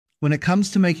When it comes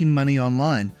to making money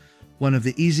online, one of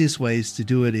the easiest ways to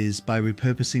do it is by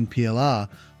repurposing PLR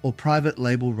or private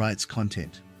label rights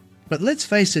content. But let's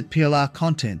face it, PLR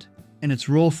content, in its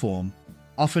raw form,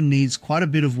 often needs quite a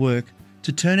bit of work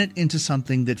to turn it into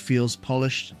something that feels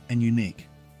polished and unique.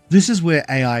 This is where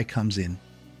AI comes in.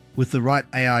 With the right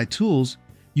AI tools,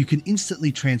 you can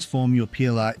instantly transform your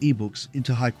PLR ebooks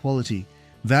into high-quality,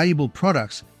 valuable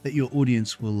products that your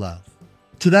audience will love.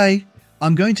 Today,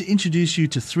 I'm going to introduce you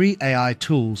to 3 AI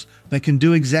tools that can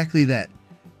do exactly that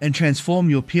and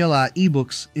transform your PLR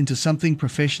ebooks into something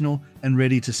professional and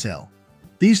ready to sell.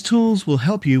 These tools will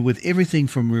help you with everything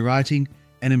from rewriting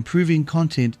and improving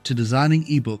content to designing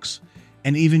ebooks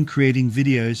and even creating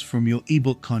videos from your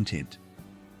ebook content.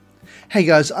 Hey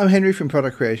guys, I'm Henry from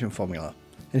Product Creation Formula,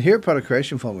 and here at Product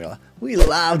Creation Formula, we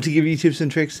love to give you tips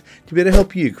and tricks to be able to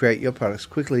help you create your products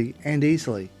quickly and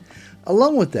easily.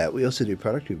 Along with that, we also do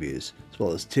product reviews, as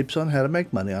well as tips on how to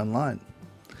make money online.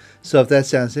 So if that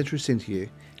sounds interesting to you,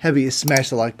 have you smash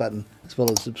the like button, as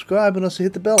well as subscribe, and also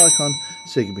hit the bell icon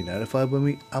so you can be notified when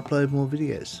we upload more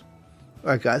videos.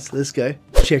 Alright guys, let's go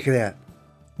check it out.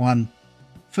 1.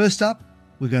 First up,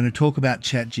 we're going to talk about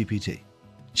ChatGPT.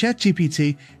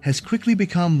 ChatGPT has quickly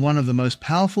become one of the most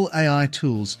powerful AI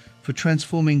tools for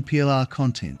transforming PLR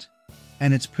content,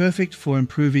 and it's perfect for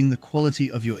improving the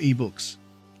quality of your ebooks.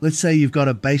 Let's say you've got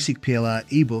a basic PLR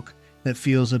ebook that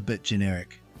feels a bit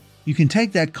generic. You can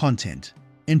take that content,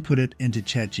 input it into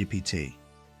ChatGPT,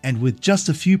 and with just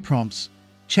a few prompts,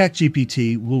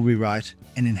 ChatGPT will rewrite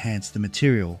and enhance the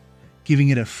material, giving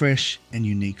it a fresh and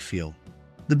unique feel.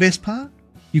 The best part?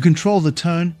 You control the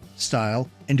tone,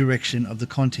 style, and direction of the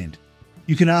content.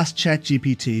 You can ask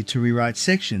ChatGPT to rewrite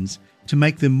sections to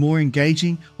make them more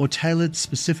engaging or tailored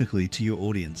specifically to your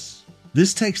audience.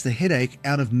 This takes the headache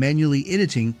out of manually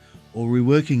editing or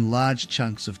reworking large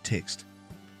chunks of text.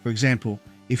 For example,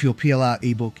 if your PLR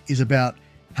ebook is about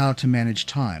how to manage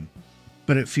time,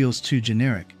 but it feels too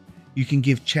generic, you can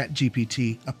give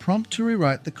ChatGPT a prompt to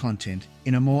rewrite the content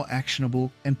in a more actionable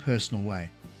and personal way.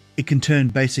 It can turn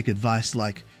basic advice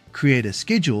like create a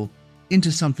schedule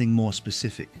into something more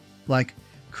specific, like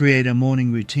create a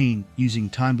morning routine using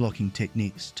time blocking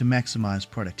techniques to maximize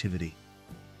productivity.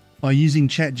 By using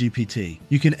ChatGPT,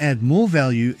 you can add more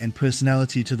value and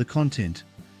personality to the content,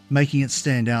 making it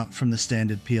stand out from the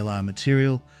standard PLR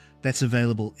material that's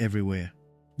available everywhere.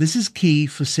 This is key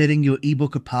for setting your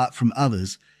ebook apart from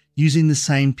others using the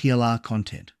same PLR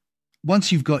content.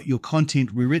 Once you've got your content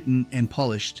rewritten and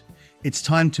polished, it's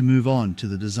time to move on to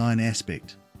the design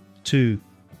aspect. 2.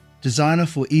 Designer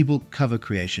for ebook cover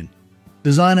creation.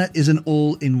 Designer is an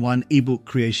all-in-one ebook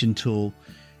creation tool,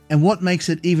 and what makes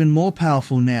it even more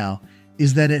powerful now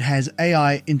is that it has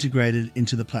AI integrated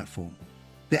into the platform.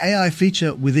 The AI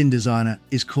feature within Designer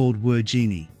is called Word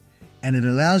Genie, and it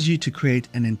allows you to create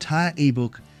an entire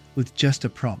ebook with just a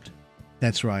prompt.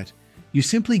 That's right, you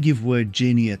simply give Word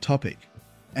Genie a topic,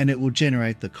 and it will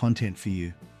generate the content for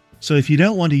you. So if you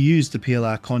don't want to use the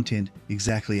PLR content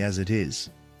exactly as it is,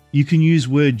 you can use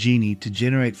Word Genie to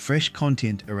generate fresh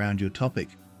content around your topic,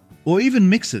 or even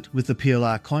mix it with the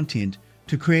PLR content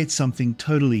to create something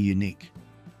totally unique.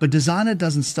 But Designer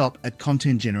doesn't stop at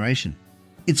content generation.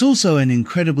 It's also an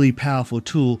incredibly powerful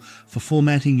tool for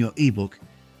formatting your ebook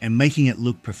and making it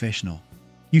look professional.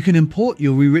 You can import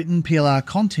your rewritten PLR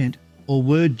content or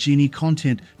Word Genie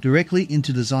content directly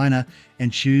into Designer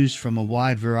and choose from a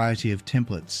wide variety of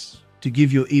templates to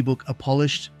give your ebook a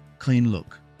polished, clean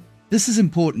look. This is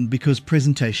important because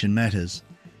presentation matters,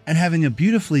 and having a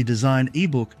beautifully designed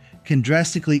ebook can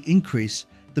drastically increase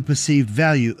the perceived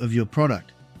value of your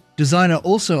product. Designer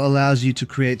also allows you to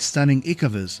create stunning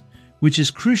𝗬𝗂𝗧𝗂𝗧𝗂𝗧, which is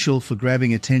crucial for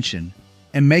grabbing attention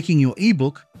and making your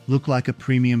ebook look like a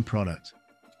premium product.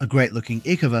 A great-looking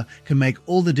𝗬𝗂𝗧𝗂𝗧𝗂 can make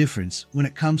all the difference when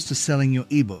it comes to selling your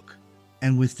ebook,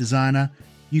 and with Designer,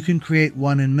 you can create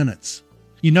one in minutes.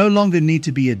 You no longer need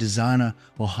to be a designer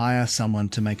or hire someone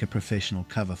to make a professional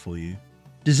cover for you.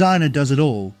 Designer does it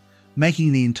all,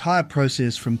 making the entire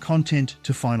process from content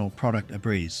to final product a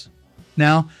breeze.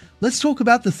 Now, let's talk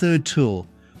about the third tool,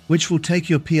 which will take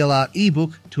your PLR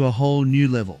ebook to a whole new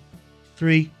level.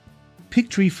 3.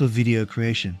 𝗵𝗄𝗄 for video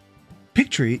creation.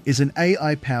 𝗵𝗄𝗄 is an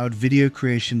AI-powered video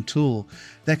creation tool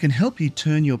that can help you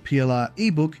turn your PLR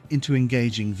ebook into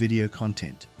engaging video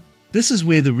content. This is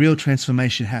where the real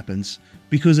transformation happens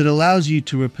because it allows you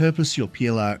to repurpose your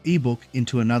PLR ebook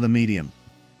into another medium,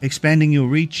 expanding your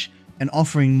reach and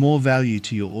offering more value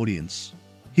to your audience.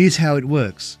 Here's how it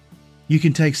works. You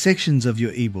can take sections of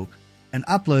your ebook and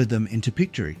upload them into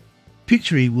𝗵𝗄𝗄.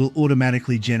 𝗵𝗄𝗄 will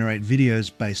automatically generate videos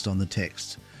based on the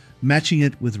text, matching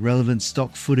it with relevant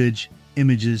stock footage,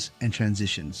 images, and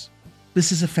transitions.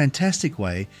 This is a fantastic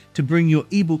way to bring your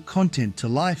ebook content to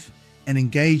life and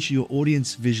engage your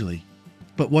audience visually.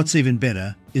 But what's even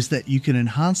better is that you can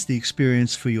enhance the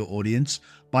experience for your audience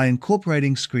by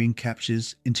incorporating screen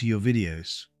captures into your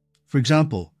videos. For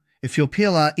example, if your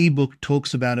PLR ebook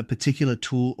talks about a particular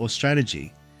tool or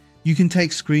strategy, you can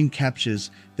take screen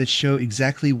captures that show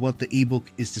exactly what the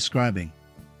ebook is describing.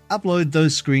 Upload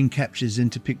those screen captures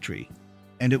into 𝗵𝗂𝗃,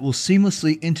 and it will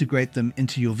seamlessly integrate them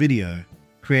into your video,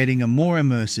 creating a more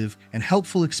immersive and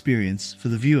helpful experience for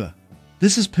the viewer.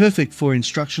 This is perfect for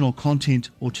instructional content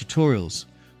or tutorials,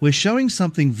 where showing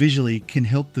something visually can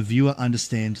help the viewer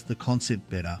understand the concept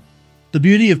better. The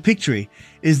beauty of 𝗵𝗂𝗃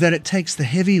is that it takes the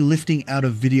heavy lifting out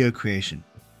of video creation.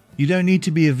 You don't need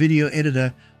to be a video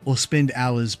editor or spend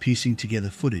hours piecing together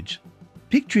footage.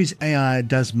 𝗵𝗂𝗃's AI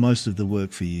does most of the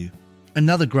work for you.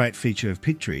 Another great feature of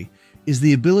𝗵𝗂𝗃 is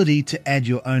the ability to add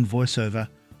your own voiceover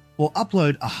or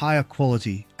upload a higher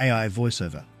quality AI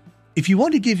voiceover. If you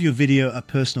want to give your video a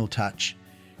personal touch,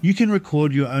 you can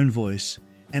record your own voice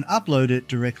and upload it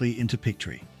directly into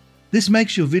𝗵𝗂𝗃. This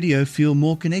makes your video feel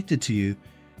more connected to you,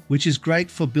 which is great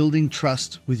for building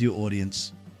trust with your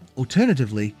audience.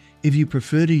 Alternatively, if you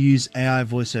prefer to use AI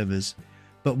voiceovers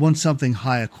but want something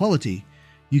higher quality,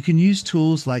 you can use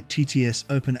tools like TTS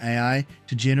OpenAI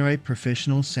to generate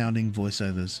professional sounding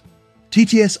voiceovers.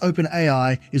 TTS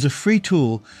OpenAI is a free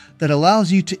tool that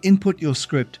allows you to input your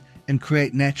script and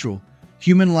create natural,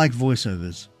 human-like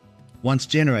voiceovers. Once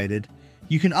generated,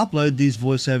 you can upload these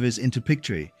voiceovers into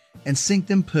𝗵𝗂𝗃 and sync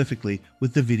them perfectly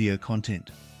with the video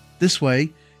content. This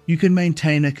way, you can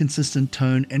maintain a consistent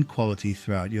tone and quality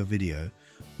throughout your video,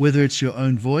 whether it's your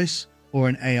own voice or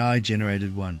an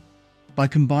AI-generated one. By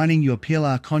combining your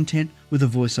PLR content with a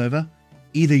voiceover,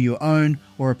 either your own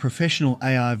or a professional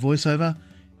AI voiceover,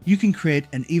 you can create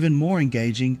an even more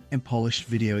engaging and polished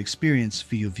video experience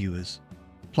for your viewers.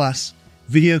 Plus,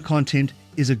 video content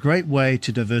is a great way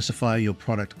to diversify your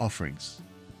product offerings.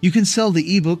 You can sell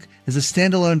the ebook as a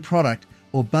standalone product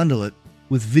or bundle it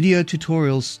with video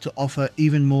tutorials to offer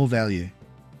even more value.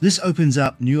 This opens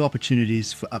up new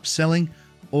opportunities for upselling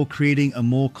or creating a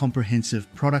more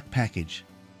comprehensive product package.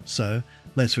 So,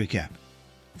 let's recap.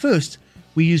 First,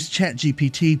 we used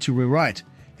ChatGPT to rewrite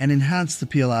and enhance the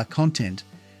PLR content,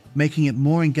 making it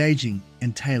more engaging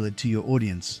and tailored to your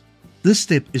audience. This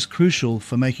step is crucial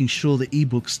for making sure the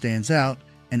ebook stands out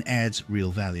and adds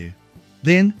real value.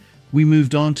 Then, we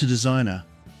moved on to Designer,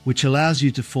 which allows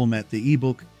you to format the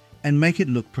ebook and make it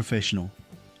look professional.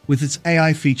 With its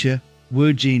AI feature,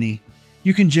 Word Genie,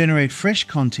 you can generate fresh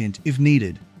content if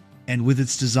needed, and with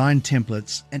its design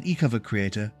templates and e-cover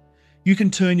creator, you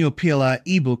can turn your PLR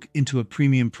ebook into a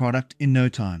premium product in no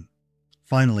time.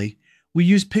 Finally, we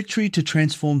use 𝗵𝗂𝗃 to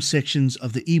transform sections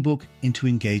of the ebook into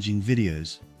engaging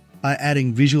videos. By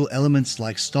adding visual elements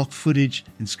like stock footage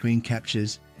and screen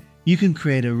captures, you can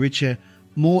create a richer,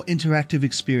 more interactive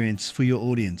experience for your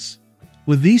audience.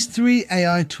 With these three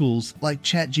AI tools like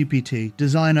ChatGPT,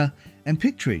 Designer, and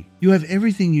𝗵𝗂𝗃, you have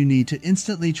everything you need to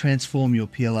instantly transform your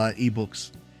PLR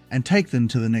ebooks and take them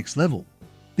to the next level.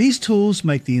 These tools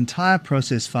make the entire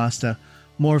process faster,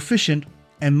 more efficient,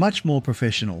 and much more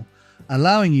professional,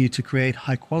 allowing you to create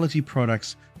high-quality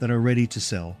products that are ready to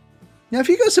sell. Now, if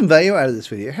you got some value out of this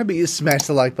video, how about you smash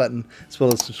the like button, as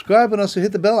well as subscribe, and also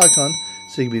hit the bell icon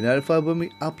so you can be notified when we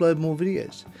upload more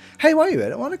videos. Hey, while you're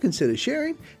at it, why not consider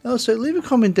sharing, and also leave a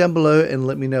comment down below and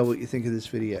let me know what you think of this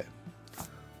video.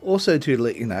 Also, to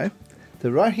let you know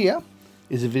that right here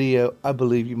is a video I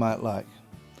believe you might like.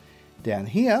 Down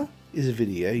here is a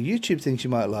video YouTube thinks you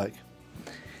might like.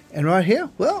 And right here,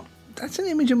 well, that's an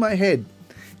image of my head.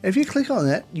 And if you click on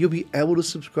that, you'll be able to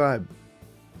subscribe.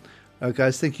 Alright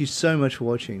guys, thank you so much for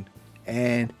watching,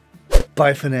 and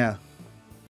bye for now.